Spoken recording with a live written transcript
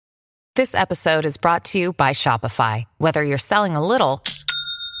This episode is brought to you by Shopify. Whether you're selling a little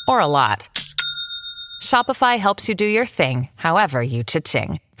or a lot, Shopify helps you do your thing, however you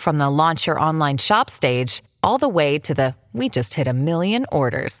cha-ching. From the launch your online shop stage, all the way to the we just hit 1 million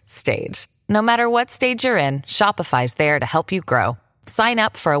orders stage. No matter what stage you're in, Shopify's there to help you grow. Sign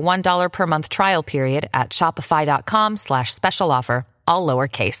up for a $1 per month trial period at shopify.com/special offer, all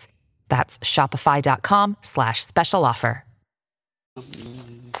lowercase. That's shopify.com/special offer.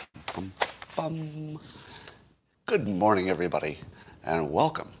 Good morning, everybody, and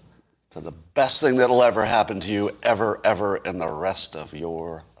welcome to the best thing that'll ever happen to you ever in the rest of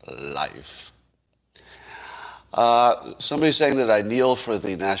your life. Somebody's saying that I kneel for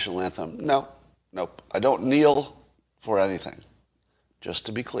the national anthem. Nope. I don't kneel for anything. Just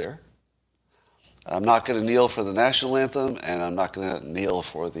to be clear, I'm not going to kneel for the national anthem, and I'm not going to kneel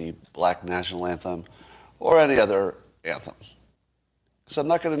for the black national anthem or any other anthem. Because I'm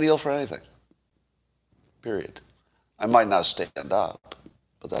not going to kneel for anything. Period. I might not stand up,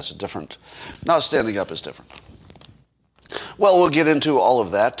 but that's different. Not standing up is different. Well, we'll get into all of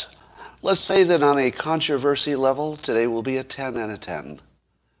that. Let's say that on a controversy level, today will be a 10 out of 10.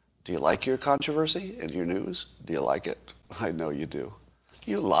 Do you like your controversy and your news? Do you like it? I know you do.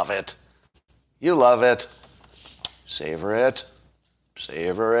 You love it. You love it. Savor it.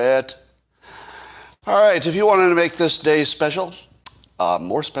 Savor it. All right, if you wanted to make this day special,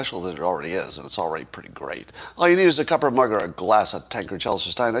 more special than it already is, and it's already pretty great. All you need is a cup or mug or a glass, a tankard, chalice or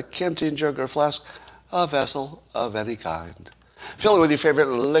stein, a canteen, jug or flask, a vessel of any kind. Fill it with your favorite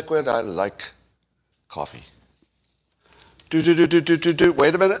liquid. I like coffee. Wait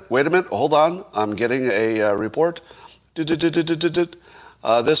a minute. Hold on. I'm getting a report.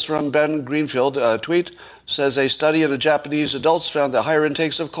 This from Ben Greenfield, tweet, says a study in the Japanese adults found that higher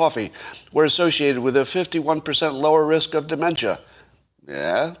intakes of coffee were associated with a 51% lower risk of dementia.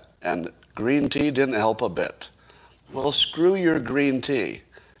 Yeah, and green tea didn't help a bit. Well, screw your green tea.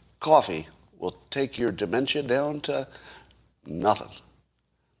 Coffee will take your dementia down to nothing.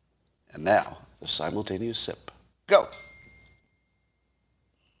 And now, the simultaneous sip. Go.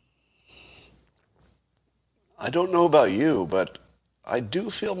 I don't know about you, but I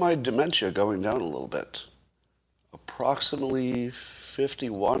do feel my dementia going down a little bit. Approximately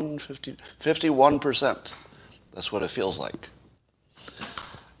 51%. That's what it feels like.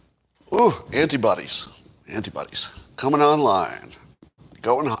 Ooh, antibodies. Coming online.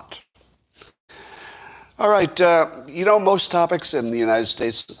 Going hot. All right, most topics in the United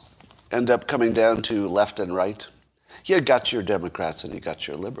States end up coming down to left and right. You got your Democrats and you got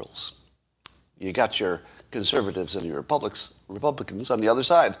your liberals. You got your conservatives and your Republicans on the other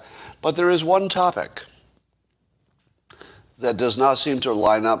side. But there is one topic that does not seem to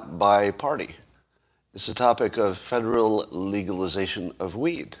line up by party. It's the topic of federal legalization of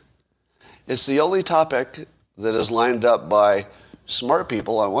weed. It's the only topic that is lined up by smart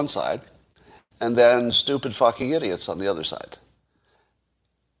people on one side and then stupid fucking idiots on the other side.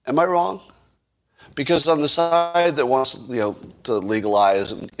 Am I wrong? Because on the side that wants, to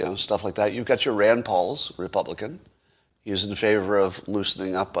legalize and, stuff like that, you've got your Rand Paul's Republican. He's in favor of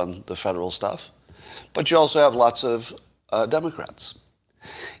loosening up on the federal stuff. But you also have lots of Democrats.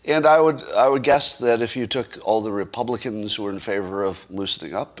 And I would guess that if you took all the Republicans who were in favor of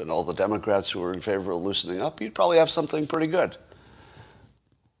loosening up and all the Democrats who were in favor of loosening up, you'd probably have something pretty good.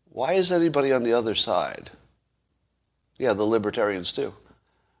 Why is anybody on the other side? Yeah, the libertarians too.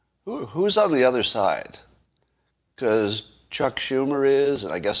 Who's on the other side? Because Chuck Schumer is,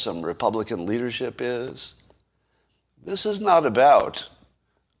 and I guess some Republican leadership is. This is not about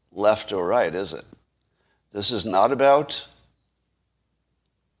left or right, is it? This is not about...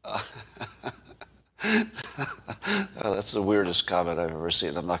 Oh, that's the weirdest comment I've ever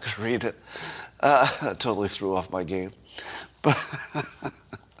seen. I'm not going to read it. I totally threw off my game. But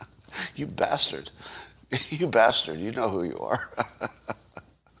you bastard. You bastard. You know who you are.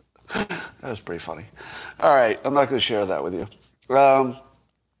 That was pretty funny. All right, I'm not going to share that with you.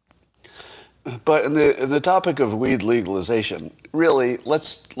 But in the topic of weed legalization, really,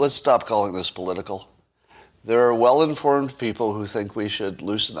 let's stop calling this political. There are well-informed people who think we should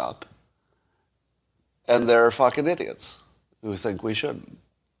loosen up, and there are fucking idiots who think we shouldn't.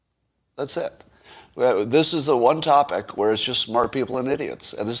 That's it. This is the one topic where it's just smart people and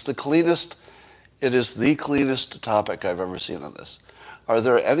idiots, and it's the cleanest topic I've ever seen on this. Are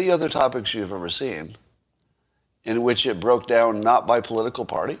there any other topics you've ever seen in which it broke down not by political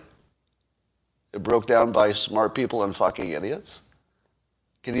party? It broke down by smart people and fucking idiots?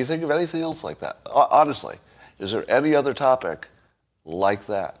 Can you think of anything else like that? Honestly, is there any other topic like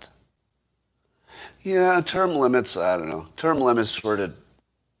that? Yeah, term limits, I don't know. Term limits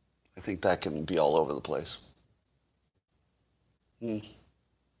I I think that can be all over the place.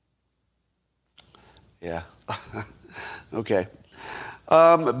 Yeah. Okay.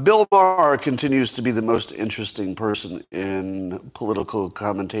 Bill Maher continues to be the most interesting person in political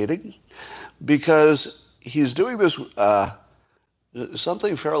commentating because he's doing this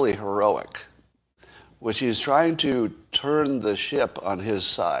something fairly heroic, which he's trying to turn the ship on his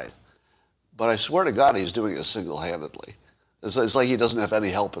side. But I swear to God, he's doing it single-handedly. It's like he doesn't have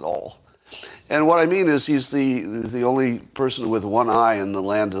any help at all. And what I mean is he's the only person with one eye in the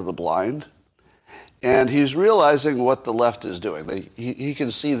land of the blind. And he's realizing what the left is doing. He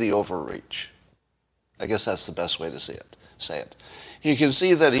can see the overreach. I guess that's the best way to say it. He can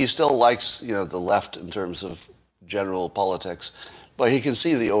see that he still likes, the left in terms of general politics, but he can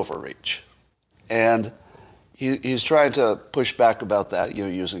see the overreach. And he's trying to push back about that,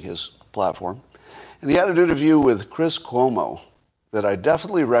 using his platform. And he had an interview with Chris Cuomo that I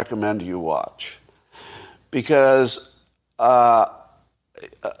definitely recommend you watch. Because,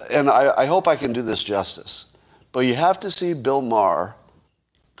 and I hope I can do this justice, but you have to see Bill Maher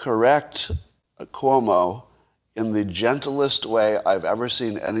correct Cuomo in the gentlest way I've ever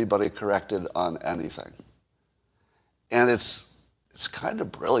seen anybody corrected on anything. And it's kind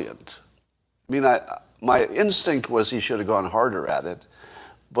of brilliant. I mean, my instinct was he should have gone harder at it,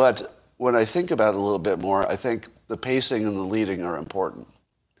 but when I think about it a little bit more, I think the pacing and the leading are important.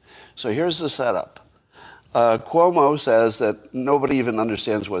 So here's the setup. Cuomo says that nobody even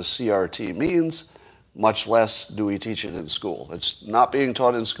understands what CRT means, much less do we teach it in school. It's not being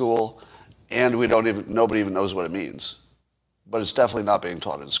taught in school, and nobody even knows what it means. But it's definitely not being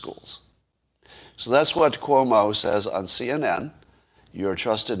taught in schools. So that's what Cuomo says on CNN, your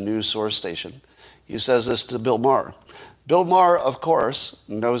trusted news source station. He says this to Bill Maher. Bill Maher, of course,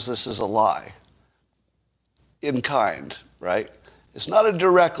 knows this is a lie. In kind, right? It's not a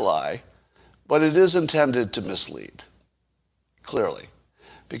direct lie, but it is intended to mislead, clearly.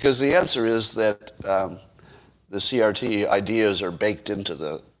 Because the answer is that the CRT ideas are baked into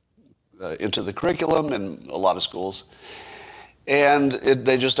the curriculum in a lot of schools, and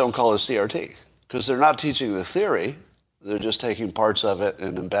they just don't call it CRT, because they're not teaching the theory, they're just taking parts of it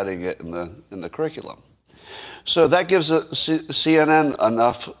and embedding it in the curriculum. So that gives CNN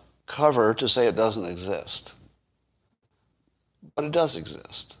enough cover to say it doesn't exist. But it does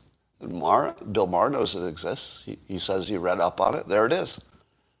exist. And Bill Maher knows it exists. He says he read up on it. There it is.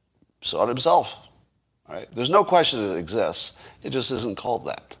 Saw it himself. All right? There's no question it exists. It just isn't called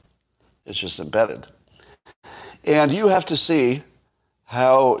that. It's just embedded. And you have to see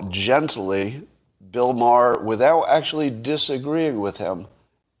how gently Bill Maher, without actually disagreeing with him,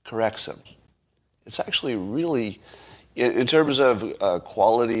 corrects him. It's actually really, in terms of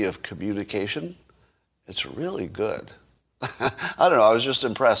quality of communication, it's really good. I don't know, I was just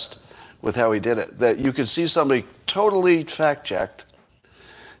impressed with how he did it. That you could see somebody totally fact-checked.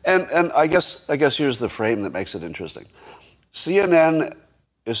 And I guess here's the frame that makes it interesting. CNN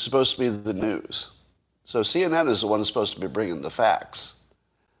is supposed to be the news. So CNN is the one who's supposed to be bringing the facts.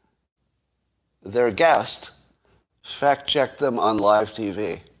 Their guest fact-checked them on live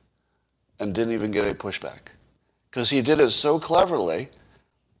TV and didn't even get any pushback. Because he did it so cleverly,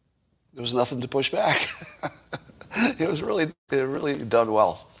 there was nothing to push back. It was really done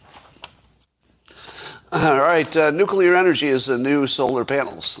well. All right, nuclear energy is the new solar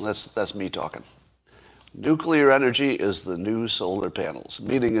panels. That's me talking. Nuclear energy is the new solar panels,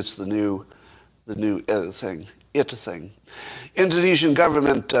 meaning it's the new thing. Indonesian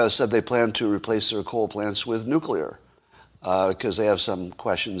government said they plan to replace their coal plants with nuclear because they have some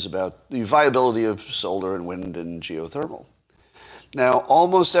questions about the viability of solar and wind and geothermal. Now,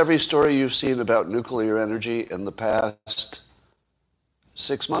 almost every story you've seen about nuclear energy in the past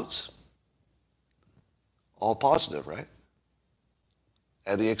 6 months, all positive, right?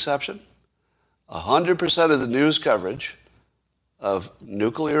 Any exception? 100% of the news coverage of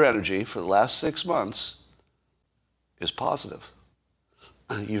nuclear energy for the last 6 months is positive.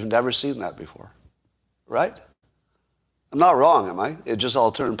 You've never seen that before, right? I'm not wrong, am I? It just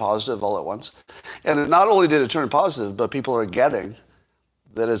all turned positive all at once. And not only did it turn positive, but people are getting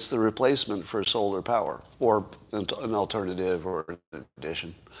that it's the replacement for solar power, or an alternative, or an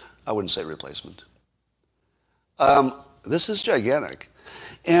addition. I wouldn't say replacement. This is gigantic.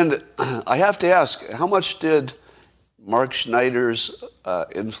 And I have to ask, how much did Mark Schneider's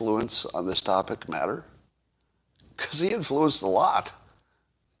influence on this topic matter? Because he influenced a lot.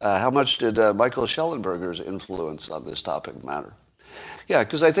 How much did Michael Shellenberger's influence on this topic matter? Yeah,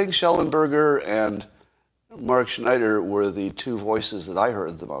 because I think Shellenberger and Mark Schneider were the two voices that I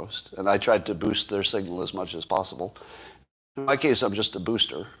heard the most, and I tried to boost their signal as much as possible. In my case, I'm just a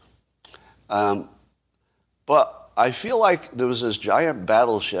booster. But I feel like there was this giant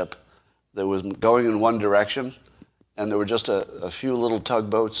battleship that was going in one direction, and there were just a few little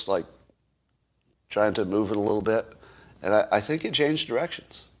tugboats like trying to move it a little bit, and I think it changed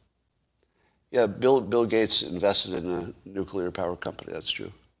directions. Yeah, Bill Gates invested in a nuclear power company. That's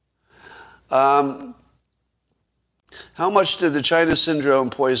true. How much did the China syndrome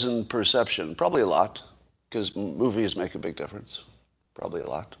poison perception? Probably a lot, because movies make a big difference. Probably a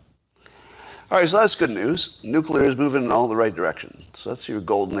lot. All right, so that's good news. Nuclear is moving in all the right direction. So that's your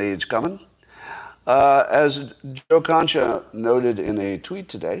golden age coming. As Joe Concha noted in a tweet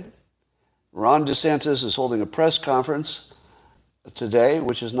today, Ron DeSantis is holding a press conference today,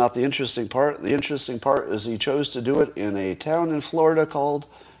 which is not the interesting part. The interesting part is he chose to do it in a town in Florida called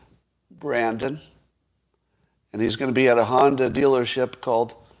Brandon. And he's going to be at a Honda dealership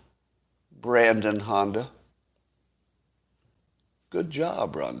called Brandon Honda. Good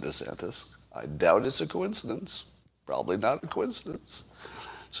job, Ron DeSantis. I doubt it's a coincidence. Probably not a coincidence.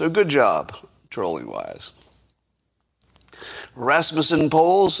 So good job, trolling-wise. Rasmussen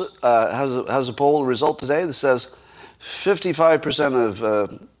polls has a poll result today that says 55%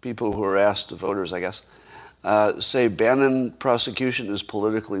 of people who are asked, voters, I guess, say Bannon prosecution is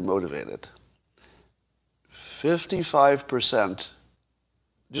politically motivated. 55%,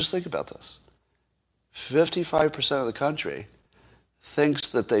 just think about this. 55% of the country thinks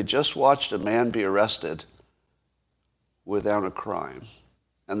that they just watched a man be arrested without a crime,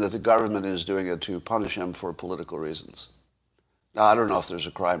 and that the government is doing it to punish him for political reasons. Now, I don't know if there's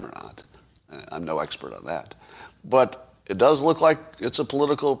a crime or not. I'm no expert on that. But it does look like it's a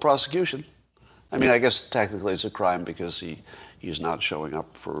political prosecution. I mean, I guess technically it's a crime because he's not showing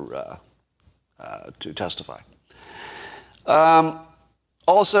up to testify.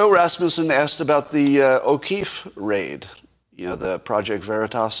 Also, Rasmussen asked about the O'Keefe raid, the Project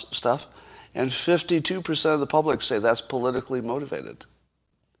Veritas stuff, and 52% of the public say that's politically motivated.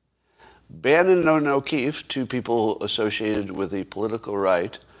 Bannon and O'Keefe, two people associated with the political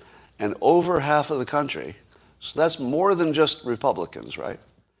right, and over half of the country, so that's more than just Republicans, right?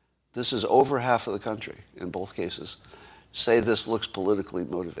 This is over half of the country, in both cases, say this looks politically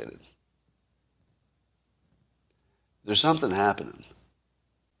motivated. There's something happening.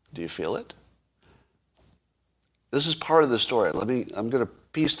 Do you feel it? This is part of the story. I'm going to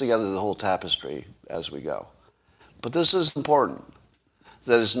piece together the whole tapestry as we go. But this is important,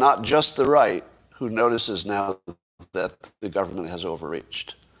 that it's not just the right who notices now that the government has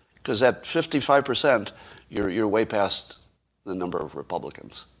overreached. Because at 55%, you're way past the number of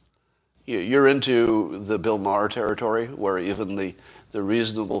Republicans. You're into the Bill Maher territory, where even the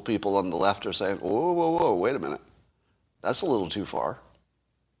reasonable people on the left are saying, whoa, wait a minute. That's a little too far.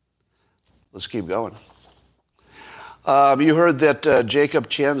 Let's keep going. You heard that Jacob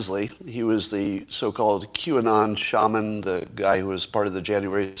Chansley, he was the so-called QAnon shaman, the guy who was part of the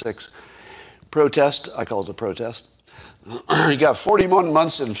January 6th protest. I call it a protest. He got 41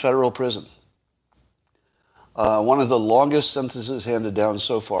 months in federal prison. One of the longest sentences handed down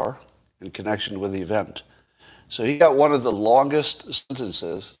so far in connection with the event. So he got one of the longest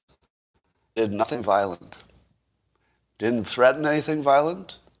sentences, did nothing violent. Didn't threaten anything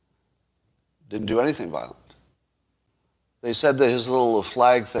violent. Didn't do anything violent. They said that his little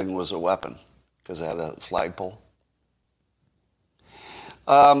flag thing was a weapon because it had a flagpole.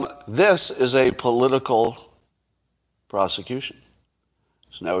 This is a political prosecution.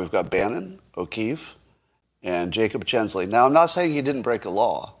 So now we've got Bannon, O'Keefe, and Jacob Chansley. Now, I'm not saying he didn't break a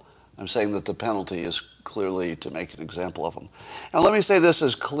law. I'm saying that the penalty is clearly to make an example of him. And let me say this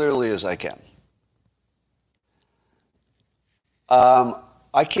as clearly as I can.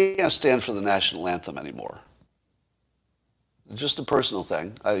 I can't stand for the national anthem anymore. Just a personal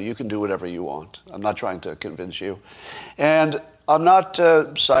thing. You can do whatever you want. I'm not trying to convince you. And I'm not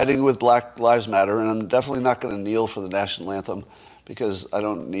siding with Black Lives Matter, and I'm definitely not going to kneel for the national anthem because I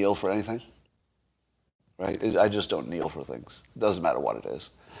don't kneel for anything. Right? I just don't kneel for things. It doesn't matter what it is.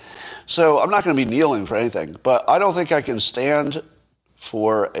 So I'm not going to be kneeling for anything, but I don't think I can stand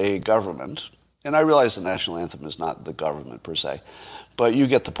for a government, and I realize the national anthem is not the government per se, but you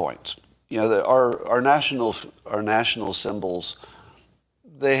get the point. Our national symbols,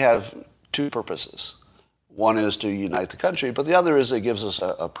 they have two purposes. One is to unite the country, but the other is it gives us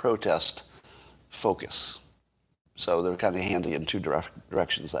a protest focus. So they're kind of handy in two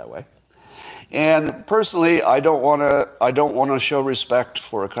directions that way. And personally, I don't want to show respect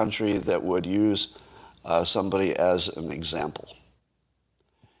for a country that would use somebody as an example.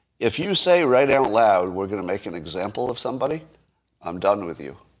 If you say right out loud, we're going to make an example of somebody, I'm done with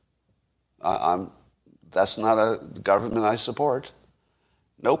you. That's not a government I support.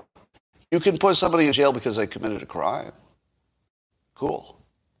 Nope. You can put somebody in jail because they committed a crime. Cool.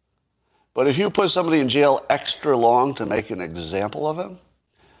 But if you put somebody in jail extra long to make an example of him,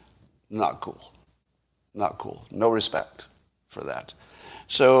 not cool. Not cool. No respect for that.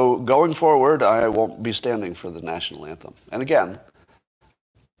 So going forward, I won't be standing for the national anthem. And again,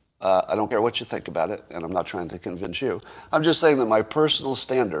 I don't care what you think about it, and I'm not trying to convince you. I'm just saying that my personal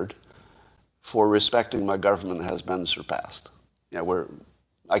standard for respecting my government has been surpassed.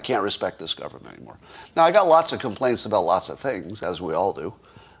 I can't respect this government anymore. Now, I got lots of complaints about lots of things, as we all do.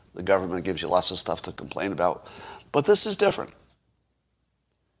 The government gives you lots of stuff to complain about. But this is different.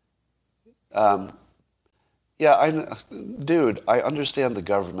 Dude, I understand the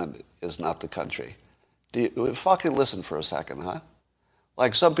government is not the country. Fucking listen for a second, huh?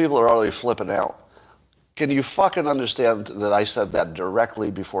 Like, some people are already flipping out. Can you fucking understand that I said that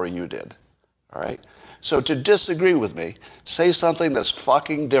directly before you did? All right? So to disagree with me, say something that's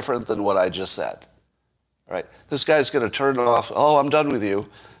fucking different than what I just said. All right? This guy's going to turn it off. Oh, I'm done with you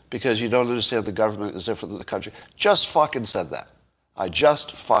because you don't understand the government is different than the country. Just fucking said that. I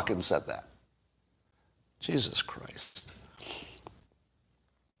just fucking said that. Jesus Christ.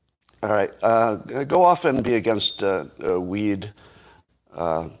 All right. Go off and be against weed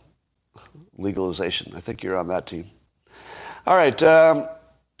legalization. I think you're on that team. All right.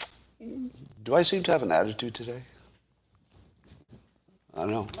 Do I seem to have an attitude today? I don't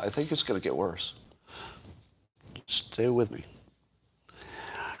know. I think it's going to get worse. Stay with me.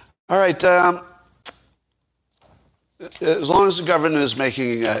 All right. As long as the government is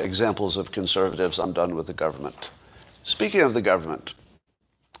making examples of conservatives, I'm done with the government. Speaking of the government,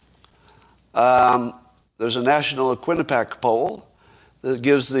 there's a national Quinnipiac poll that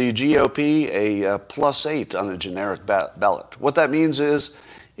gives the GOP a +8 on a generic ballot. What that means is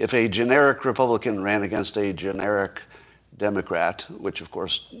if a generic Republican ran against a generic Democrat, which of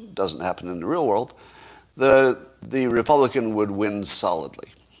course doesn't happen in the real world, the Republican would win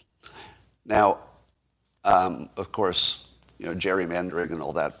solidly. Now, of course, gerrymandering and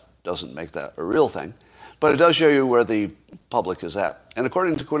all that doesn't make that a real thing, but it does show you where the public is at. And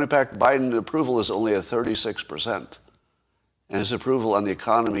according to Quinnipiac, Biden's approval is only at 36%, and his approval on the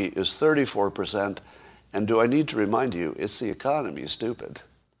economy is 34%. And do I need to remind you, it's the economy, stupid.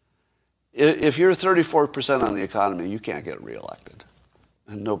 If you're 34% on the economy, you can't get reelected,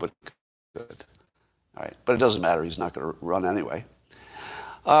 and nobody could. All right, but it doesn't matter. He's not going to run anyway.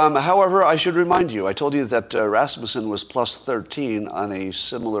 However, I should remind you, I told you that Rasmussen was +13 on a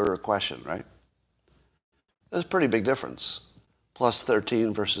similar question, right? That's a pretty big difference.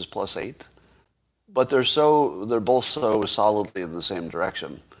 +13 versus +8. But they're both so solidly in the same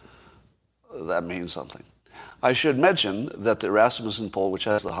direction. That means something. I should mention that the Rasmussen poll, which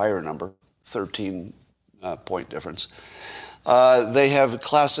has the higher number, 13-point difference, they have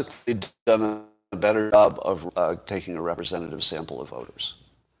classically done a better job of taking a representative sample of voters.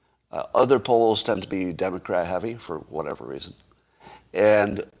 Other polls tend to be Democrat-heavy for whatever reason.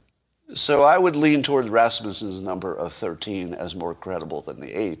 And so I would lean toward Rasmussen's number of 13 as more credible than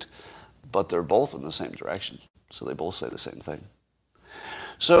the 8, but they're both in the same direction, so they both say the same thing.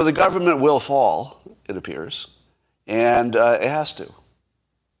 So the government will fall, it appears, and it has to.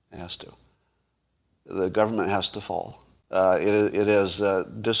 It has to. The government has to fall. It has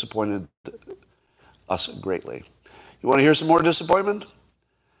disappointed us greatly. You want to hear some more disappointment?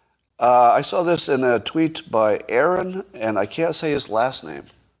 I saw this in a tweet by Aaron, and I can't say his last name.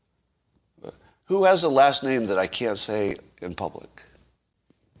 Who has a last name that I can't say in public?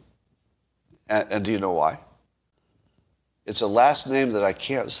 And do you know why? It's a last name that I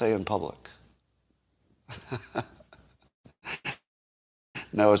can't say in public.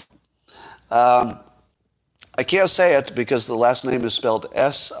 No, I can't say it because the last name is spelled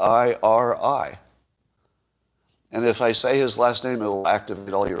S-I-R-I. And if I say his last name, it will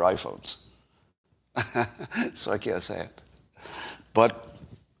activate all your iPhones. So I can't say it. But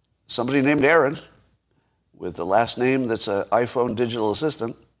somebody named Aaron, with the last name that's an iPhone digital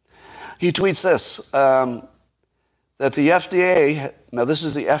assistant, he tweets this, that the FDA, now this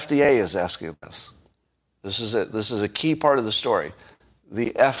is the FDA is asking this. This is a key part of the story.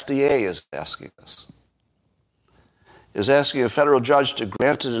 The FDA is asking this. Is asking a federal judge to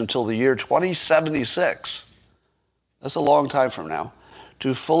grant it until the year 2076. That's a long time from now.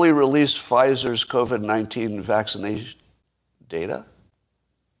 To fully release Pfizer's COVID-19 vaccination data?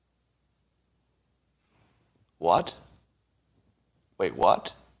 What? Wait,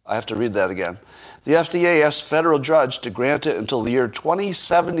 what? I have to read that again. The FDA asked federal judge to grant it until the year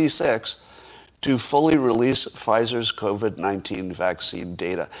 2076 to fully release Pfizer's COVID-19 vaccine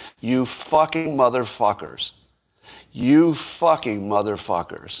data. You fucking motherfuckers. You fucking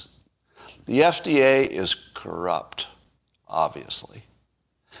motherfuckers. The FDA is corrupt, obviously.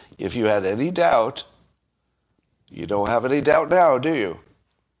 If you had any doubt, you don't have any doubt now, do you?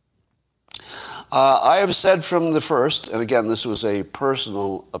 I have said from the first, and again, this was a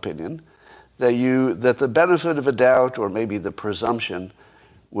personal opinion, that the benefit of a doubt, or maybe the presumption,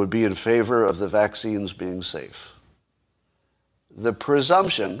 would be in favor of the vaccines being safe. The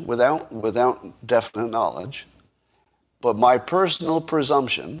presumption, without definite knowledge, but my personal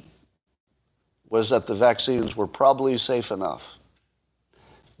presumption was that the vaccines were probably safe enough.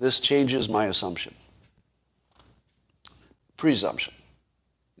 This changes my assumption. Presumption.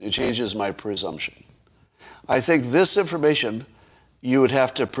 It changes my presumption. I think this information, you would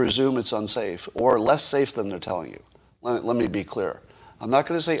have to presume it's unsafe or less safe than they're telling you. Let me be clear. I'm not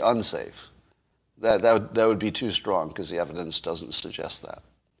going to say unsafe. That would be too strong because the evidence doesn't suggest that.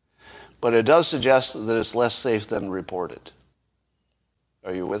 But it does suggest that it's less safe than reported.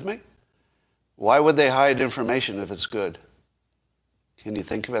 Are you with me? Why would they hide information if it's good? Can you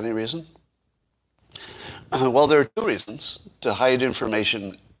think of any reason? Well, there are two reasons to hide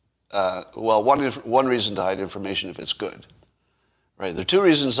information. One reason to hide information if it's good. Right? There are two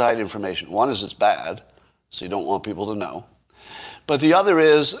reasons to hide information. One is it's bad, so you don't want people to know. But the other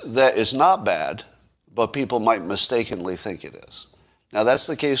is that it's not bad, but people might mistakenly think it is. Now, that's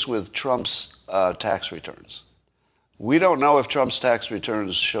the case with Trump's tax returns. We don't know if Trump's tax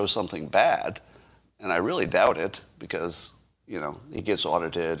returns show something bad, and I really doubt it because, he gets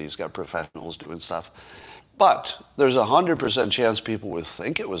audited, he's got professionals doing stuff. But there's a 100% chance people would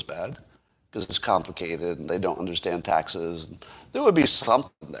think it was bad because it's complicated and they don't understand taxes. There would be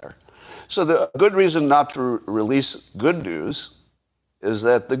something there. So the good reason not to release good news is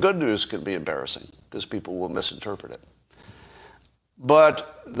that the good news can be embarrassing because people will misinterpret it.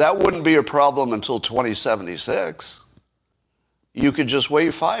 But that wouldn't be a problem until 2076. You could just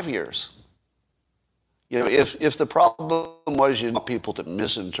wait 5 years. If the problem was you want people to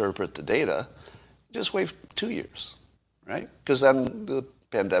misinterpret the data, just wait 2 years, right? Because then the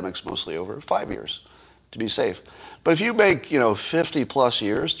pandemic's mostly over. 5 years to be safe. But if you make 50 plus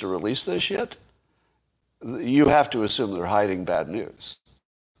years to release this shit, you have to assume they're hiding bad news.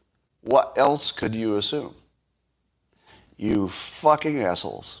 What else could you assume? You fucking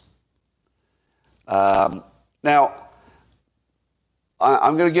assholes. Now,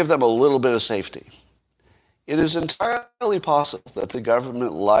 I'm going to give them a little bit of safety. It is entirely possible that the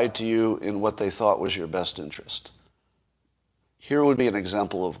government lied to you in what they thought was your best interest. Here would be an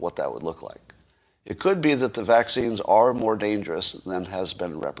example of what that would look like. It could be that the vaccines are more dangerous than has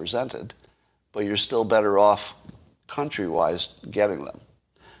been represented, but you're still better off country-wise getting them.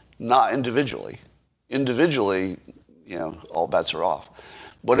 Not individually. Individually, all bets are off.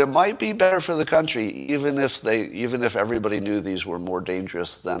 But it might be better for the country even if everybody knew these were more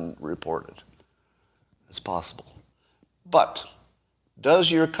dangerous than reported. It's possible. But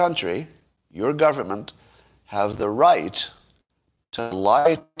does your country, your government, have the right to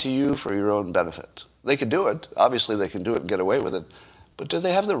lie to you for your own benefit? They can do it. Obviously, they can do it and get away with it. But do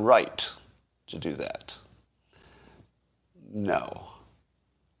they have the right to do that? No.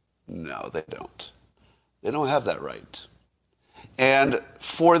 No, they don't. They don't have that right. And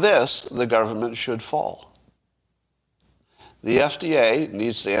for this, the government should fall. The FDA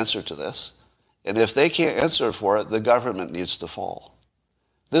needs to answer to this. And if they can't answer for it, the government needs to fall.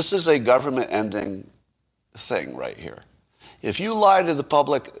 This is a government-ending thing right here. If you lie to the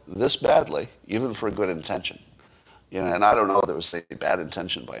public this badly, even for good intention, and I don't know if there was any bad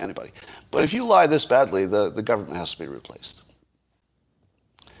intention by anybody, but if you lie this badly, the government has to be replaced.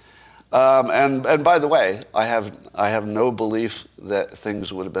 And by the way, I have no belief that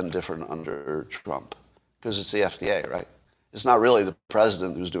things would have been different under Trump, because it's the FDA, right? It's not really the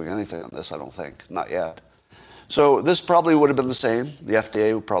president who's doing anything on this, I don't think. Not yet. So this probably would have been the same. The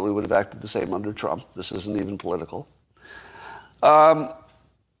FDA probably would have acted the same under Trump. This isn't even political.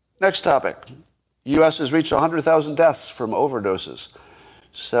 Next topic. U.S. has reached 100,000 deaths from overdoses.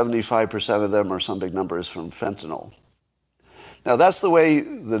 75% of them, or some big numbers, from fentanyl. Now, that's the way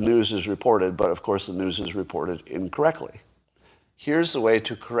the news is reported, but of course the news is reported incorrectly. Here's the way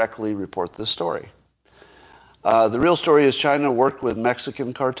to correctly report this story. The real story is China worked with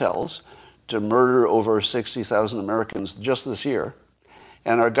Mexican cartels to murder over 60,000 Americans just this year,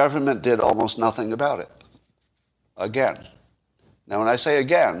 and our government did almost nothing about it. Again. Now, when I say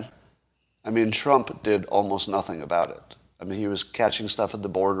again, I mean Trump did almost nothing about it. I mean, he was catching stuff at the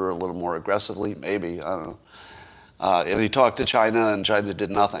border a little more aggressively, maybe, I don't know. And he talked to China, and China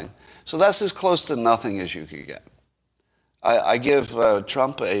did nothing. So that's as close to nothing as you could get. I give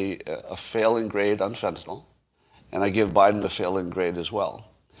Trump a failing grade on fentanyl, and I give Biden a failing grade as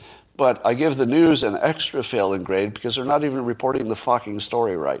well. But I give the news an extra failing grade because they're not even reporting the fucking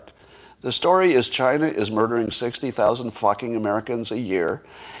story right. The story is China is murdering 60,000 fucking Americans a year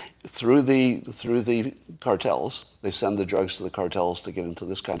through the cartels. They send the drugs to the cartels to get into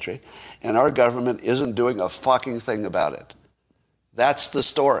this country. And our government isn't doing a fucking thing about it. That's the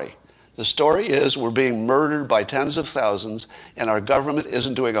story. The story is we're being murdered by tens of thousands and our government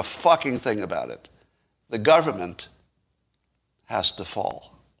isn't doing a fucking thing about it. The government has to fall.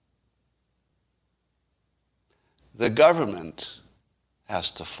 The government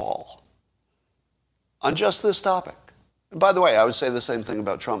has to fall on just this topic. And by the way, I would say the same thing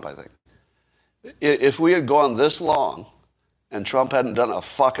about Trump, I think. If we had gone this long and Trump hadn't done a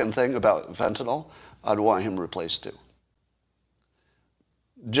fucking thing about fentanyl, I'd want him replaced too.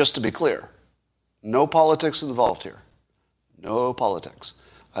 Just to be clear, no politics involved here. No politics.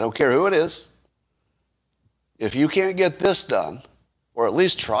 I don't care who it is. If you can't get this done, or at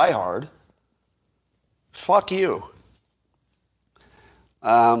least try hard, fuck you.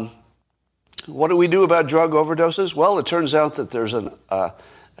 What do we do about drug overdoses? Well, it turns out that there's a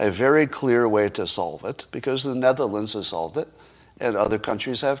very clear way to solve it because the Netherlands has solved it and other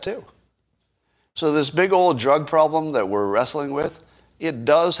countries have too. So this big old drug problem that we're wrestling with, it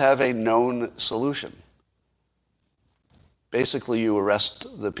does have a known solution. Basically, you arrest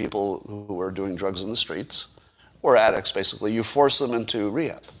the people who are doing drugs in the streets, or addicts, basically. You force them into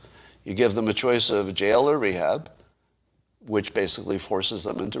rehab. You give them a choice of jail or rehab, which basically forces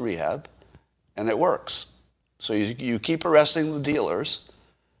them into rehab, and it works. So you keep arresting the dealers,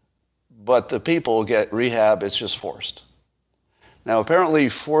 but the people get rehab, it's just forced. Now, apparently,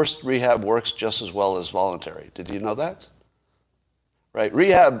 forced rehab works just as well as voluntary. Did you know that? Right?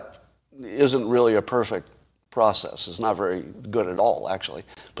 Rehab isn't really a perfect process. It's not very good at all, actually,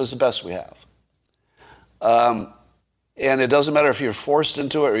 but it's the best we have. And it doesn't matter if you're forced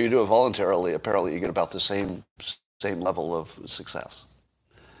into it or you do it voluntarily. Apparently, you get about the same level of success.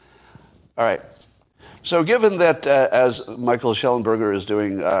 All right. So given that, as Michael Schellenberger is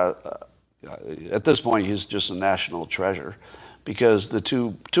doing, at this point, he's just a national treasure because the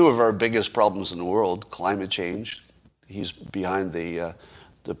two of our biggest problems in the world, climate change, he's behind the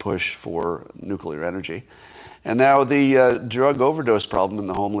push for nuclear energy, and now the drug overdose problem and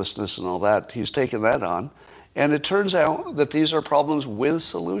the homelessness and all that, he's taken that on. And it turns out that these are problems with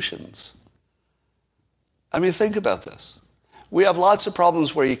solutions. I mean, think about this. We have lots of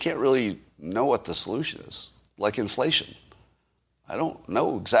problems where you can't really know what the solution is, like inflation. I don't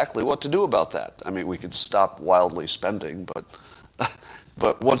know exactly what to do about that. I mean, we could stop wildly spending,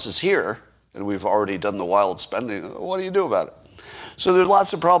 but once it's here, and we've already done the wild spending, what do you do about it? So there are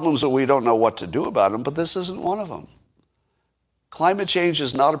lots of problems that we don't know what to do about them, but this isn't one of them. Climate change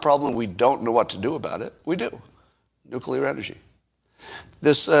is not a problem we don't know what to do about it. We do. Nuclear energy.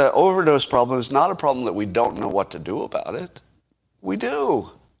 This overdose problem is not a problem that we don't know what to do about it. We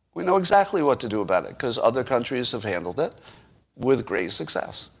do. We know exactly what to do about it because other countries have handled it with great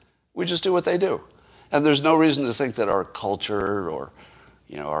success. We just do what they do. And there's no reason to think that our culture or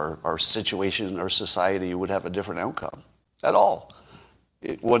our situation, our society would have a different outcome at all.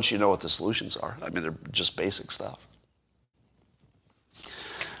 Once you know what the solutions are. I mean, they're just basic stuff.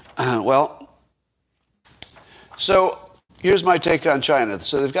 So here's my take on China.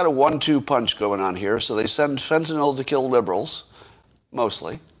 So they've got a 1-2 punch going on here. So they send fentanyl to kill liberals,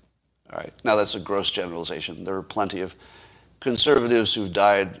 mostly. All right. Now that's a gross generalization. There are plenty of conservatives who've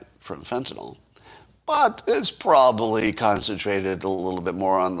died from fentanyl. But it's probably concentrated a little bit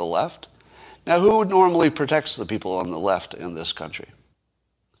more on the left. Now, who normally protects the people on the left in this country?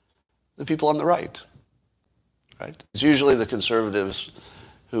 The people on the right. Right? It's usually the conservatives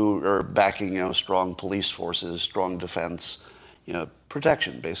who are backing, strong police forces, strong defense,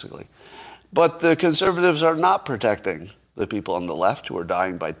 protection, basically. But the conservatives are not protecting the people on the left who are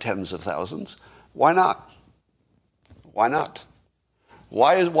dying by tens of thousands. Why not? Why not?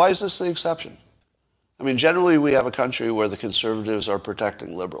 Why is this the exception? I mean, generally we have a country where the conservatives are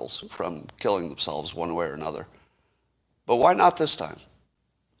protecting liberals from killing themselves one way or another. But why not this time?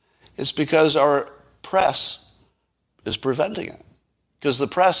 It's because our press is preventing it. Because the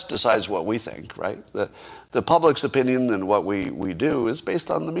press decides what we think, right? The public's opinion and what we do is based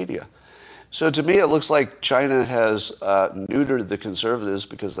on the media. So to me, it looks like China has neutered the conservatives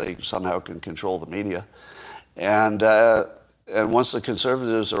because they somehow can control the media. And once the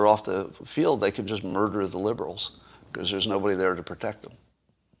conservatives are off the field, they can just murder the liberals because there's nobody there to protect them.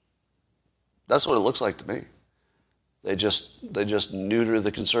 That's what it looks like to me. They just neuter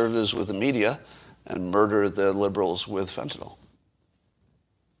the conservatives with the media and murder the liberals with fentanyl.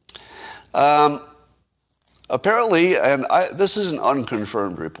 Apparently, and this is an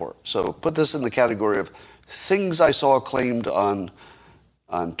unconfirmed report, so put this in the category of things I saw claimed on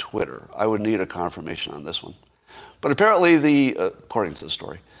Twitter. I would need a confirmation on this one. But apparently, according to the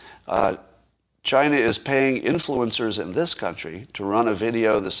story, China is paying influencers in this country to run a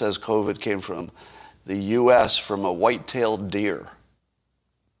video that says COVID came from the U.S. from a white-tailed deer.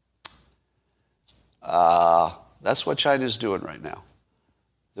 That's what China's doing right now.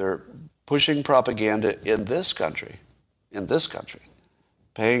 They're pushing propaganda in this country,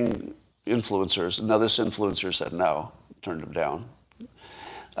 paying influencers. Now, this influencer said no, turned him down.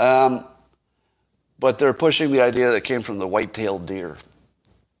 But they're pushing the idea that it came from the white-tailed deer.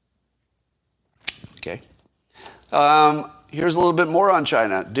 Okay. Here's a little bit more on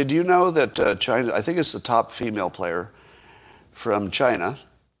China. Did you know that China, I think it's the top female player from China,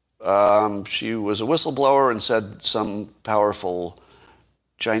 she was a whistleblower and said some powerful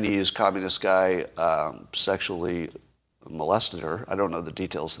Chinese communist guy sexually molested her. I don't know the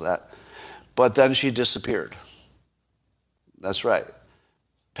details of that. But then she disappeared. That's right.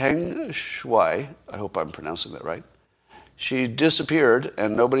 Peng Shuai, I hope I'm pronouncing that right. She disappeared,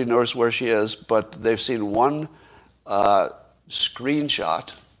 and nobody knows where she is, but they've seen one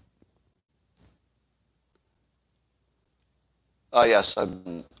screenshot. Yes,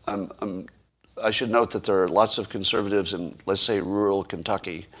 I should note that there are lots of conservatives in, let's say, rural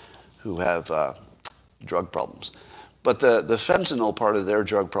Kentucky who have drug problems. But the fentanyl part of their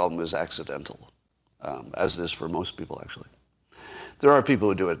drug problem is accidental, as it is for most people, actually. There are people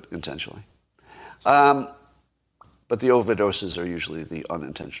who do it intentionally. But the overdoses are usually the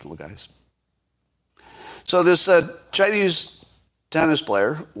unintentional guys. So this Chinese tennis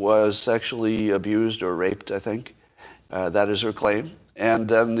player was sexually abused or raped, I think. That is her claim. And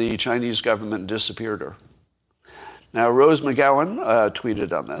then the Chinese government disappeared her. Now, Rose McGowan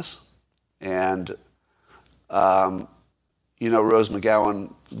tweeted on this. And, Rose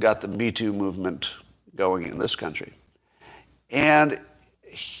McGowan got the Me Too movement going in this country. And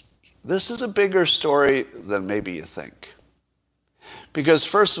this is a bigger story than maybe you think. Because,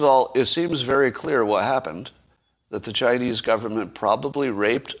 first of all, it seems very clear what happened, that the Chinese government probably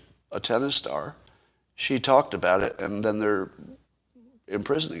raped a tennis star. She talked about it, and then they're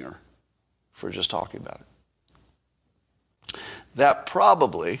imprisoning her for just talking about it. That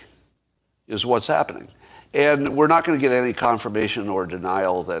probably is what's happening. And we're not going to get any confirmation or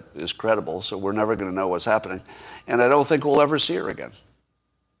denial that is credible, so we're never going to know what's happening. And I don't think we'll ever see her again.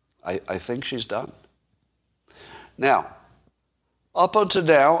 I think she's done. Now, up until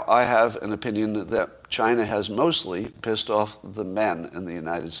now, I have an opinion that China has mostly pissed off the men in the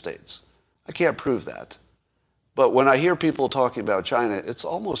United States. I can't prove that. But when I hear people talking about China, it's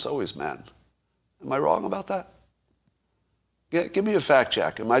almost always men. Am I wrong about that? Give me a fact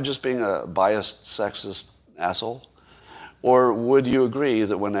check. Am I just being a biased, sexist asshole? Or would you agree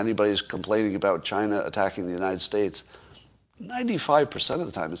that when anybody's complaining about China attacking the United States, 95% of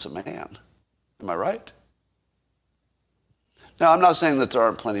the time it's a man? Am I right? Now, I'm not saying that there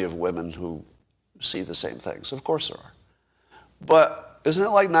aren't plenty of women who see the same things. Of course there are. But isn't it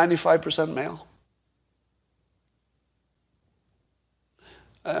like 95% male?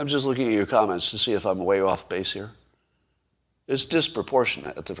 I'm just looking at your comments to see if I'm way off base here. It's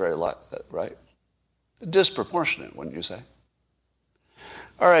disproportionate at the very least, right? Disproportionate, wouldn't you say?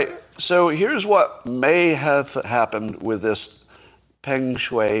 All right, so here's what may have happened with this Peng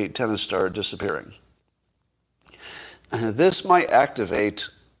Shuai tennis star disappearing. This might activate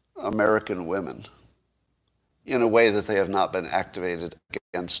American women in a way that they have not been activated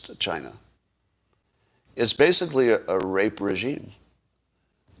against China. It's basically a rape regime.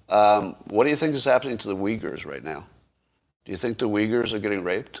 What do you think is happening to the Uyghurs right now? Do you think the Uyghurs are getting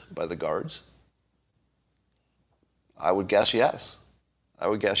raped by the guards? I would guess yes. I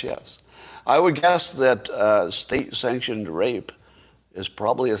would guess that state-sanctioned rape is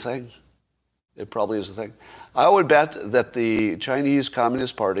probably a thing. It probably is a thing. I would bet that the Chinese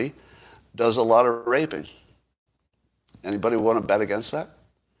Communist Party does a lot of raping. Anybody want to bet against that?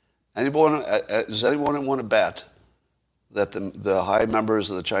 Does anyone want to bet that the high members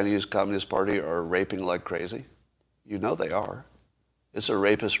of the Chinese Communist Party are raping like crazy? You know they are. It's a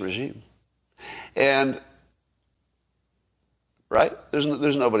rapist regime. And, right? There's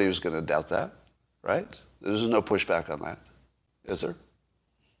nobody who's going to doubt that, right? There's no pushback on that, is there?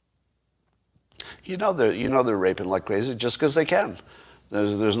 You know they're raping like crazy just because they can.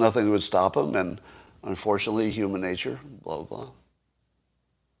 There's nothing that would stop them, and unfortunately, human nature, blah, blah,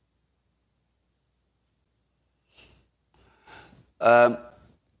 blah.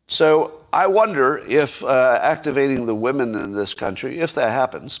 So I wonder if activating the women in this country, if that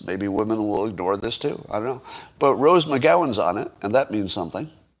happens, maybe women will ignore this too. I don't know. But Rose McGowan's on it, and that means something.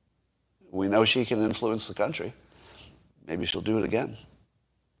 We know she can influence the country. Maybe she'll do it again.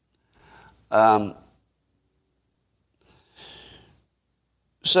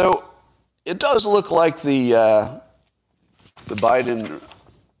 So it does look like the Biden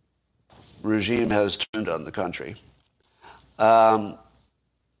regime has turned on the country.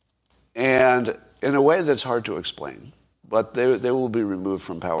 And in a way that's hard to explain, but they will be removed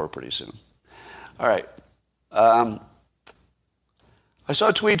from power pretty soon. All right. I saw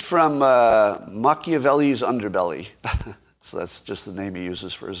a tweet from Machiavelli's Underbelly. So that's just the name he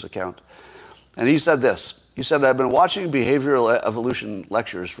uses for his account. And he said this. He said, I've been watching behavioral evolution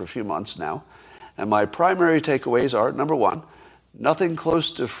lectures for a few months now, and my primary takeaways are, number one, nothing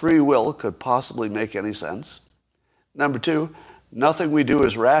close to free will could possibly make any sense. Number two, nothing we do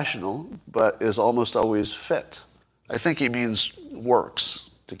is rational, but is almost always fit. I think he means works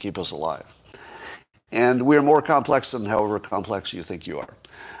to keep us alive. And we are more complex than however complex you think you are.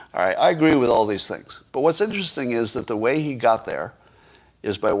 All right, I agree with all these things. But what's interesting is that the way he got there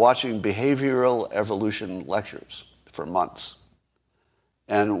is by watching behavioral evolution lectures for months.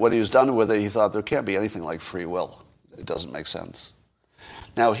 And what he was done with it, he thought there can't be anything like free will. It doesn't make sense.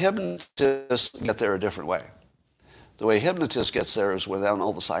 Now, hypnotists get there a different way. The way hypnotist gets there is without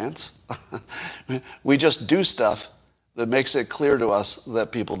all the science. We just do stuff that makes it clear to us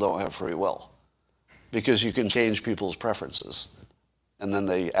that people don't have free will, because you can change people's preferences and then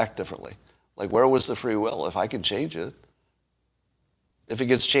they act differently. Like, where was the free will? If I can change it, if it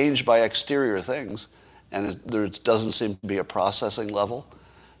gets changed by exterior things and there doesn't seem to be a processing level,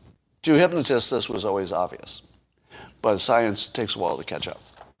 to hypnotists this was always obvious. But science takes a while to catch up.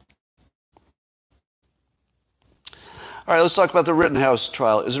 All right, let's talk about the Rittenhouse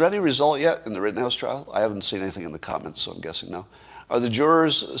trial. Is there any result yet in the Rittenhouse trial? I haven't seen anything in the comments, so I'm guessing no. Are the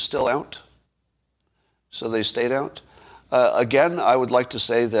jurors still out? So they stayed out? Again, I would like to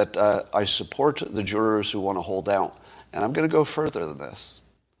say that I support the jurors who want to hold out. And I'm going to go further than this.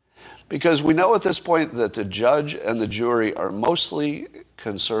 Because we know at this point that the judge and the jury are mostly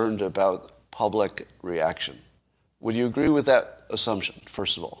concerned about public reaction. Would you agree with that assumption,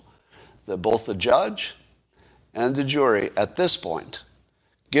 first of all? That both the judge and the jury, at this point,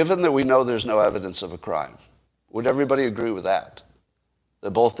 given that we know there's no evidence of a crime, would everybody agree with that?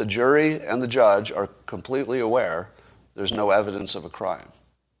 That both the jury and the judge are completely aware there's no evidence of a crime.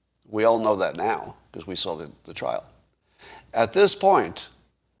 We all know that now, because we saw the trial. At this point,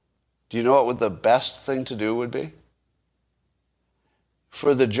 do you know what the best thing to do would be?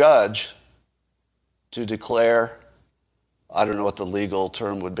 For the judge to declare, I don't know what the legal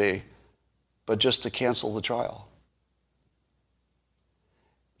term would be, but just to cancel the trial.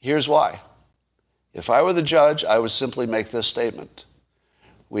 Here's why. If I were the judge, I would simply make this statement.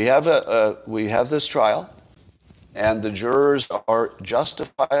 We have this trial, and the jurors are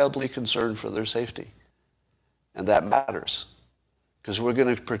justifiably concerned for their safety. And that matters, because we're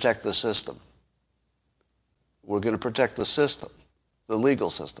going to protect the system. We're going to protect the system, the legal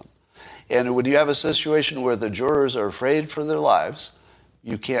system. And when you have a situation where the jurors are afraid for their lives,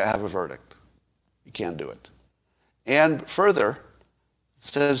 you can't have a verdict. You can't do it. And further,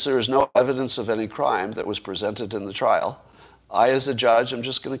 since there is no evidence of any crime that was presented in the trial, I, as a judge, am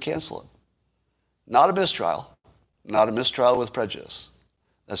just going to cancel it. Not a mistrial. Not a mistrial with prejudice.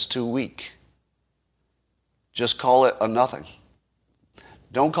 That's too weak. Just call it a nothing.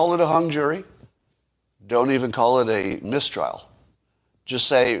 Don't call it a hung jury. Don't even call it a mistrial. Just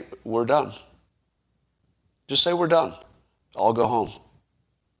say, we're done. Just say, we're done. All go home.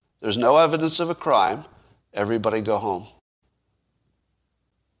 There's no evidence of a crime. Everybody go home.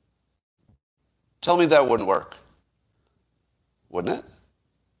 Tell me that wouldn't work. Wouldn't it?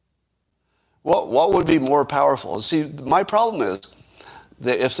 What would be more powerful? See, my problem is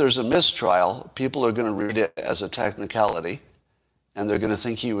that if there's a mistrial, people are going to read it as a technicality, and they're going to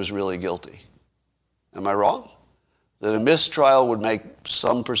think he was really guilty. Am I wrong? That a mistrial would make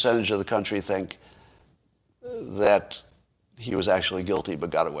some percentage of the country think that he was actually guilty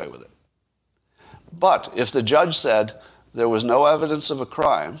but got away with it. But if the judge said there was no evidence of a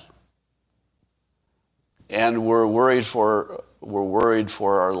crime, and we're worried for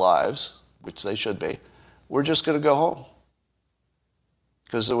our lives, which they should be, we're just going to go home.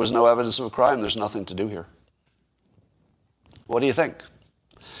 Because there was no evidence of a crime, there's nothing to do here. What do you think?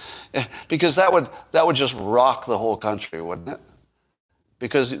 Because that would just rock the whole country, wouldn't it?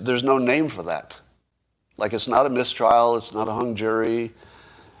 Because there's no name for that. Like, it's not a mistrial, it's not a hung jury.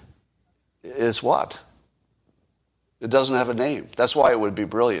 It's what? It doesn't have a name. That's why it would be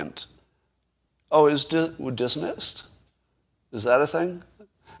brilliant Oh, is dismissed? Is that a thing?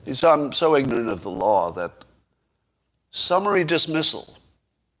 So I'm so ignorant of the law that summary dismissal,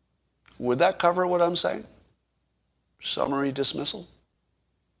 would that cover what I'm saying? Summary dismissal?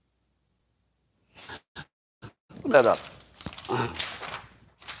 Look that up.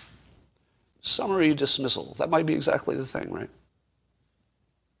 Summary dismissal. That might be exactly the thing, right?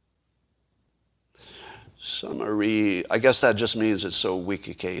 Summary. I guess that just means it's so weak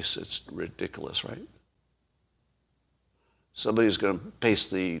a case, it's ridiculous, right? Somebody's going to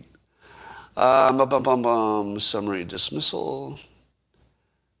paste the summary dismissal.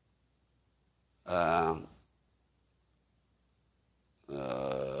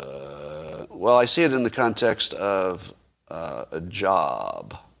 Well, I see it in the context of a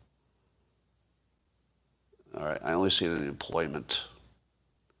job. All right, I only see it in employment.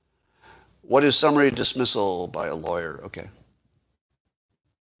 What is summary dismissal by a lawyer? Okay.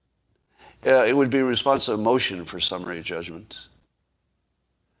 It would be a response to a motion for summary judgment.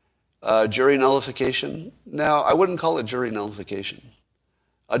 Jury nullification? No, I wouldn't call it jury nullification.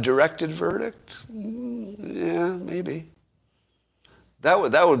 A directed verdict? Yeah, maybe.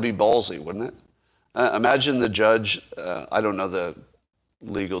 That would be ballsy, wouldn't it? Imagine the judge, I don't know the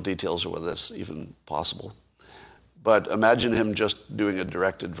legal details of whether that's even possible, but imagine him just doing a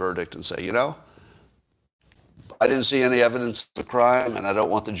directed verdict and say, I didn't see any evidence of a crime and I don't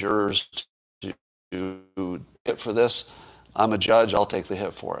want the jurors to hit for this. I'm a judge, I'll take the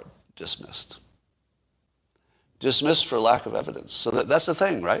hit for it. Dismissed. Dismissed for lack of evidence. So that's the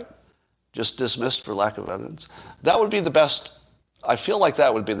thing, right? Just dismissed for lack of evidence. That would be the best. I feel like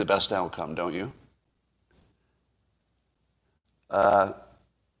that would be the best outcome, don't you?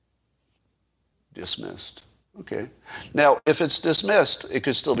 Dismissed. Okay. Now, if it's dismissed, it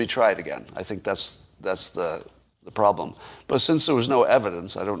could still be tried again. I think that's the problem. But since there was no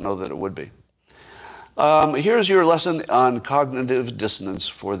evidence, I don't know that it would be. Here's your lesson on cognitive dissonance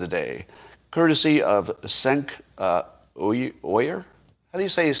for the day, courtesy of Cenk Uygur. How do you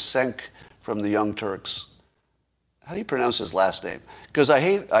say Cenk from the Young Turks? How do you pronounce his last name? Because I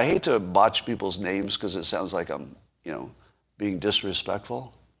hate to botch people's names because it sounds like I'm being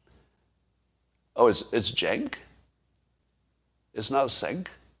disrespectful. Oh, it's Cenk? It's not Cenk?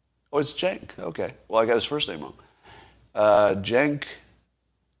 Oh, it's Cenk. Okay. Well, I got his first name wrong. Cenk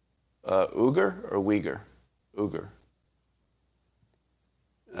Uygur or Uyghur? Uyghur.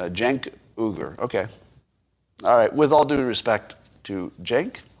 Cenk Uygur. Okay. All right. With all due respect to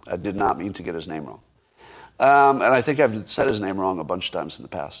Cenk, I did not mean to get his name wrong. And I think I've said his name wrong a bunch of times in the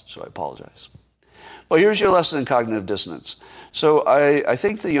past, so I apologize. Well, here's your lesson in cognitive dissonance. So I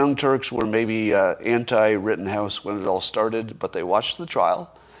think the Young Turks were maybe anti-Rittenhouse when it all started, but they watched the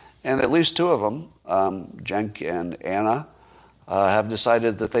trial, and at least two of them, Cenk and Anna, have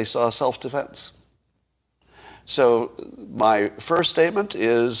decided that they saw self-defense. So my first statement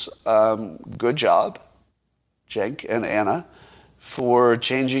is good job, Cenk and Anna, for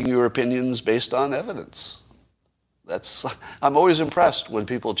changing your opinions based on evidence. I'm always impressed when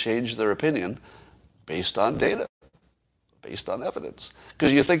people change their opinion based on data, based on evidence.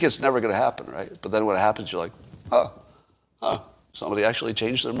 Because you think it's never going to happen, right? But then when it happens, you're like, somebody actually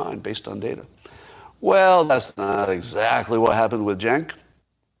changed their mind based on data. Well, that's not exactly what happened with Cenk.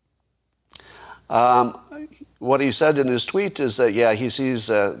 What he said in his tweet is that, he sees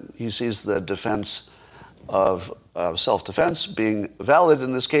the defense of self-defense being valid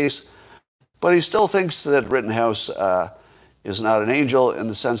in this case, but he still thinks that Rittenhouse is not an angel in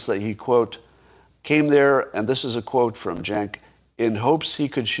the sense that he, quote, came there, and this is a quote from Cenk, in hopes he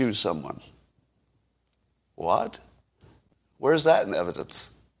could shoot someone. What? Where's that in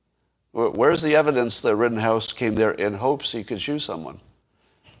evidence? Where's the evidence that Rittenhouse came there in hopes he could shoot someone?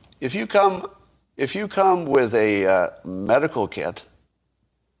 If you come with a medical kit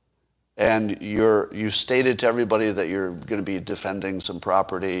and you stated to everybody that you're going to be defending some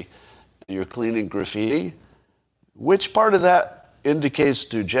property and you're cleaning graffiti, which part of that indicates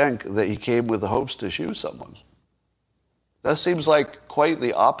to Cenk that he came with the hopes to shoot someone? That seems like quite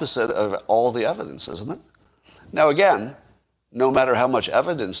the opposite of all the evidence, isn't it? Now again, no matter how much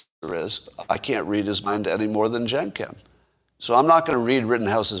evidence there is, I can't read his mind any more than Cenk can. So I'm not going to read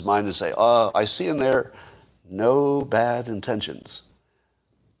Rittenhouse's mind and say, I see in there no bad intentions.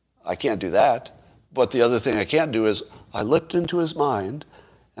 I can't do that. But the other thing I can't do is I looked into his mind,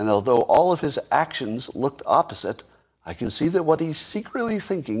 and although all of his actions looked opposite, I can see that what he's secretly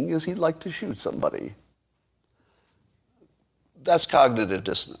thinking is he'd like to shoot somebody. That's cognitive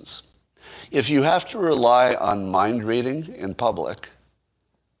dissonance. If you have to rely on mind reading in public,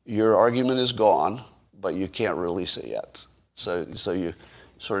 your argument is gone, but you can't release it yet. So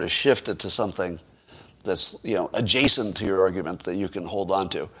sort of shift it to something that's, adjacent to your argument that you can hold on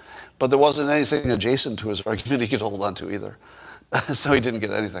to. But there wasn't anything adjacent to his argument he could hold on to either. So he didn't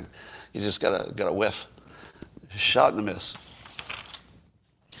get anything. He just got a whiff. Shot and a miss.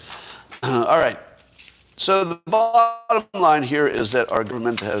 All right. So the bottom line here is that our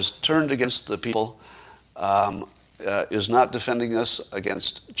government has turned against the people, is not defending us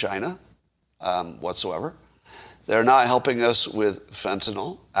against China whatsoever. They're not helping us with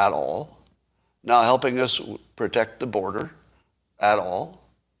fentanyl at all, not helping us protect the border at all.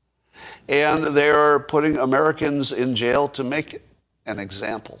 And they're putting Americans in jail to make an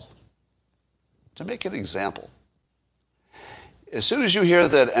example. To make an example. As soon as you hear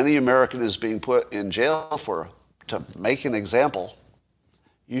that any American is being put in jail to make an example,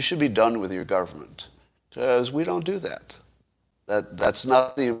 you should be done with your government, because we don't do that. That's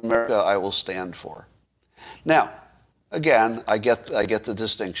not the America I will stand for. Now, again, I get the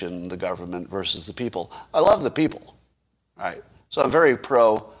distinction, the government versus the people. I love the people, right? So I'm very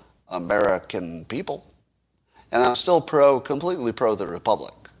pro-American people, and I'm still completely pro the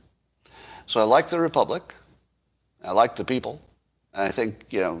Republic. So I like the Republic, I like the people, and I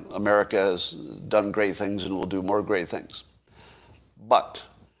think, America has done great things and will do more great things. But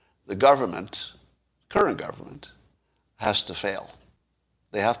the government, current government, has to fail.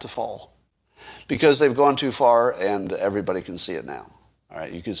 They have to fall. Because they've gone too far, and everybody can see it now. All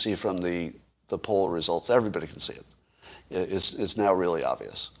right, you can see from the poll results, everybody can see it. It's now really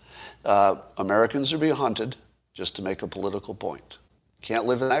obvious. Americans are being hunted just to make a political point. Can't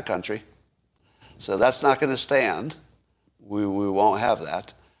live in that country. So that's not going to stand. We won't have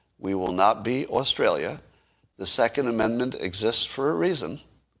that. We will not be Australia. The Second Amendment exists for a reason.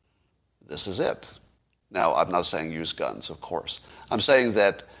 This is it. Now, I'm not saying use guns, of course. I'm saying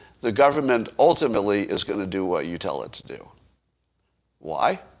that the government ultimately is going to do what you tell it to do.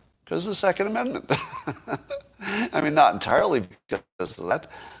 Why? Because of the Second Amendment. I mean, not entirely because of that.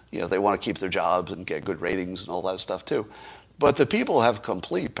 They want to keep their jobs and get good ratings and all that stuff too. But the people have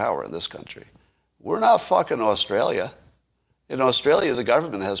complete power in this country. We're not fucking Australia. In Australia, the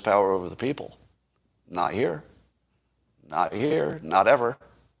government has power over the people. Not here. Not here. Not ever.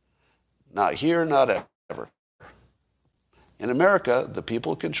 Not here. Not ever. In America, the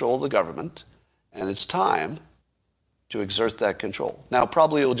people control the government, and it's time to exert that control. Now,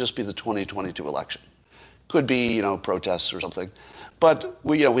 probably it will just be the 2022 election. Could be, protests or something. But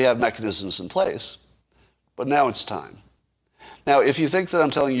we have mechanisms in place. But now it's time. Now, if you think that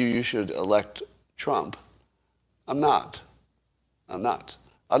I'm telling you should elect Trump, I'm not.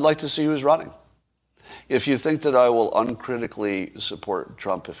 I'd like to see who's running. If you think that I will uncritically support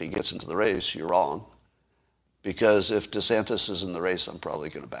Trump if he gets into the race, you're wrong. Because if DeSantis is in the race, I'm probably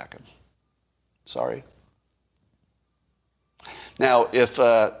going to back him. Sorry. Now,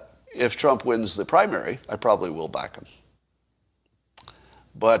 if Trump wins the primary, I probably will back him.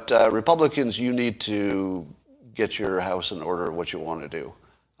 But Republicans, you need to get your house in order what you want to do.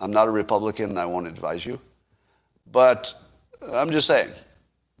 I'm not a Republican, I won't advise you. But I'm just saying,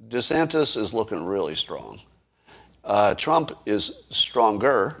 DeSantis is looking really strong. Trump is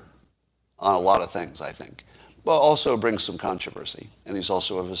stronger on a lot of things, I think, but also brings some controversy. And he's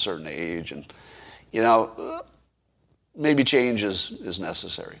also of a certain age, and, maybe change is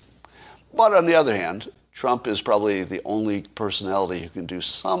necessary. But on the other hand, Trump is probably the only personality who can do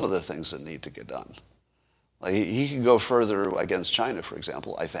some of the things that need to get done. Like he can go further against China, for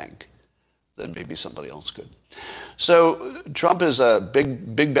example, I think, than maybe somebody else could. So Trump is a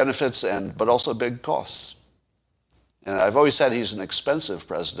big benefits but also big costs. And I've always said he's an expensive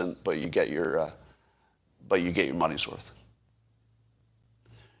president, but you get your money's worth.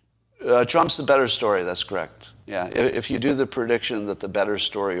 Trump's the better story. That's correct. Yeah, if you do the prediction that the better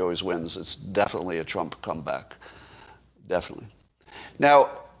story always wins, it's definitely a Trump comeback. Definitely. Now,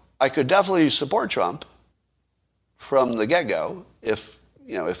 I could definitely support Trump from the get-go if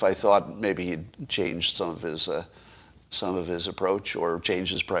I thought maybe he'd changed some of his approach or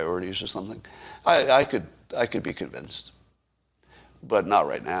changed his priorities or something. I could be convinced, but not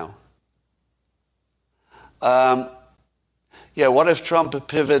right now. What if Trump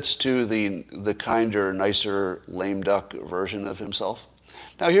pivots to the kinder, nicer, lame duck version of himself?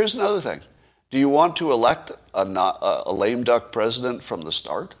 Now, here's another thing. Do you want to elect a lame duck president from the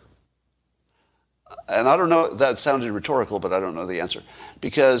start? And I don't know, that sounded rhetorical, but I don't know the answer.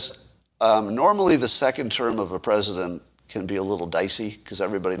 Because normally the second term of a president can be a little dicey because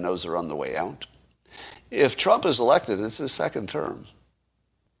everybody knows they're on the way out. If Trump is elected, it's his second term.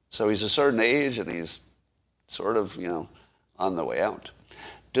 So he's a certain age and he's sort of, on the way out.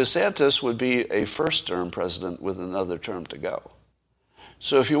 DeSantis would be a first-term president with another term to go.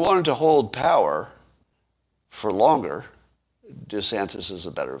 So if you wanted to hold power for longer, DeSantis is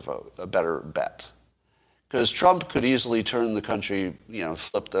a better bet. Because Trump could easily turn the country,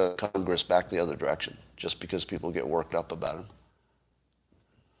 flip the Congress back the other direction, just because people get worked up about him.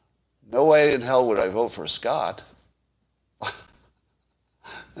 No way in hell would I vote for Scott.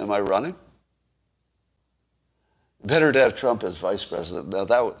 Am I running? Better to have Trump as vice president.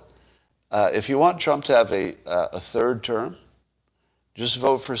 Now if you want Trump to have a third term, just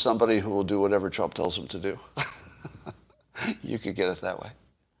vote for somebody who will do whatever Trump tells him to do. You could get it that way.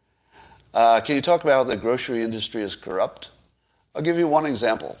 Can you talk about how the grocery industry is corrupt? I'll give you one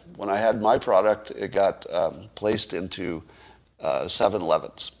example. When I had my product, it got placed into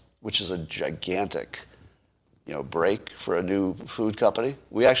 7-Elevens, which is a gigantic, break for a new food company.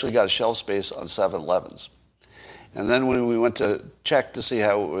 We actually got shelf space on 7-Elevens. And then when we went to check to see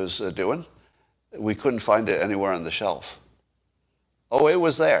how it was doing, we couldn't find it anywhere on the shelf. Oh, it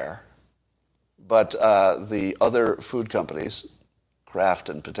was there. But the other food companies, Kraft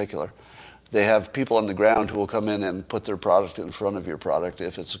in particular, they have people on the ground who will come in and put their product in front of your product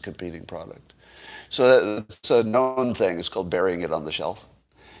if it's a competing product. So that's a known thing. It's called burying it on the shelf.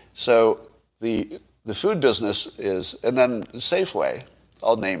 So the food business is, and then Safeway,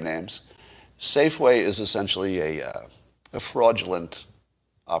 I'll name names. Safeway is essentially a fraudulent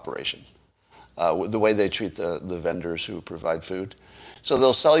operation, the way they treat the vendors who provide food. So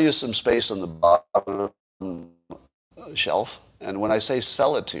they'll sell you some space on the bottom shelf, and when I say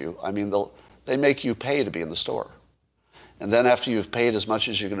sell it to you, I mean they make you pay to be in the store. And then after you've paid as much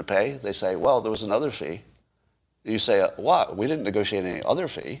as you're going to pay, they say, well, there was another fee. And you say, what? We didn't negotiate any other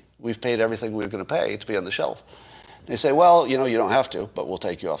fee. We've paid everything we were going to pay to be on the shelf. They say, well, you don't have to, but we'll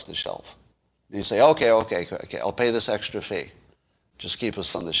take you off the shelf. And you say, okay, I'll pay this extra fee. Just keep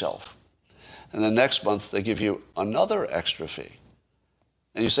us on the shelf. And then next month, they give you another extra fee.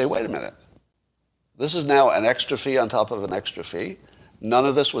 And you say, wait a minute. This is now an extra fee on top of an extra fee. None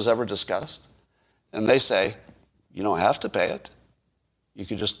of this was ever discussed. And they say, you don't have to pay it. You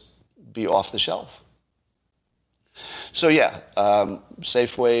could just be off the shelf. So yeah,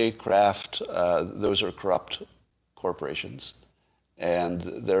 Safeway, Kraft, those are corrupt corporations. And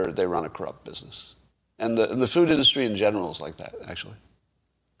they run a corrupt business. And the food industry in general is like that, actually.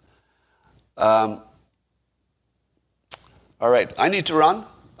 All right, I need to run.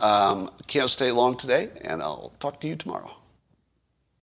 Can't stay long today, and I'll talk to you tomorrow.